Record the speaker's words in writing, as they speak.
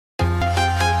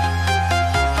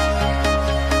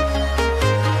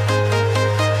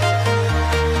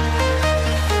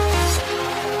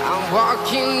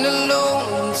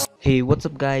Hey, what's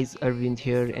up guys, Arvind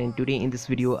here, and today in this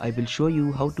video I will show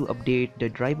you how to update the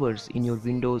drivers in your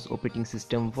Windows operating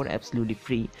system for absolutely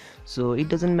free. So it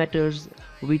doesn't matter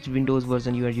which Windows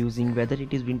version you are using, whether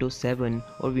it is Windows 7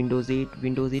 or Windows 8,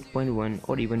 Windows 8.1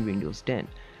 or even Windows 10.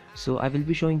 So I will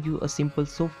be showing you a simple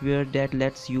software that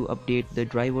lets you update the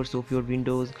drivers of your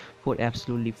Windows for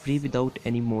absolutely free without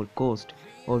any more cost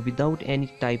or without any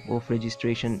type of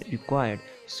registration required.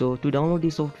 So to download the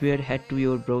software, head to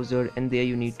your browser and there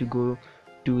you need to go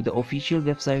to the official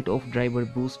website of Driver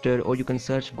Booster, or you can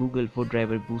search Google for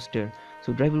Driver Booster.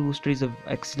 So Driver Booster is an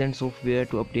excellent software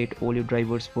to update all your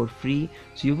drivers for free.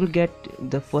 So you will get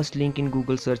the first link in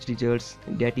Google search results,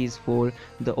 that is for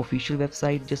the official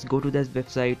website. Just go to this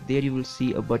website, there you will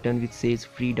see a button which says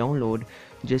free download.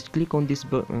 Just click on this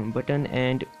button,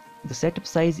 and the setup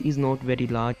size is not very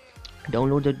large.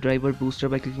 Download the Driver Booster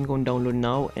by clicking on download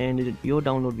now and your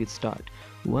download will start.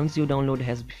 Once your download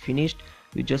has finished,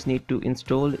 you just need to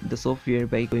install the software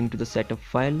by going to the setup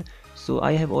file. So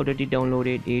I have already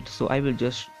downloaded it, so I will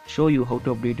just show you how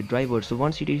to update the driver. So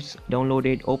once it is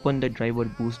downloaded, open the Driver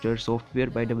Booster software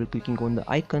by double clicking on the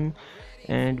icon,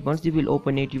 and once you will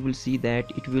open it, you will see that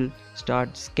it will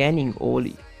start scanning all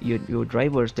your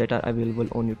drivers that are available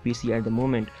on your PC at the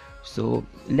moment. So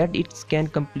let it scan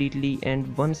completely,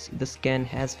 and once the scan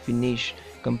has finished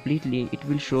completely, it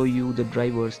will show you the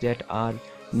drivers that are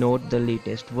not the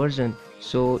latest version.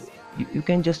 So you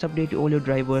can just update all your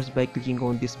drivers by clicking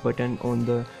on this button on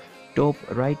the top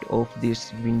right of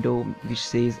this window which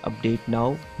says update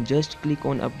now. Just click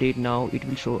on update now. It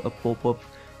will show a pop-up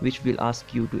which will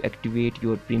ask you to activate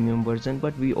your premium version,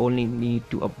 but we only need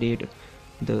to update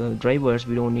the drivers,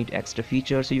 we don't need extra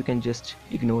features, so you can just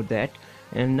ignore that.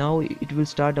 And now it will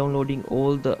start downloading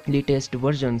all the latest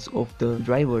versions of the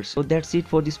drivers. So that's it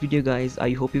for this video guys.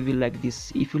 I hope you will like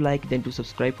this. If you like, then to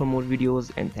subscribe for more videos,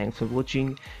 and thanks for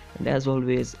watching, and as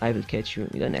always I will catch you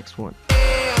in the next one.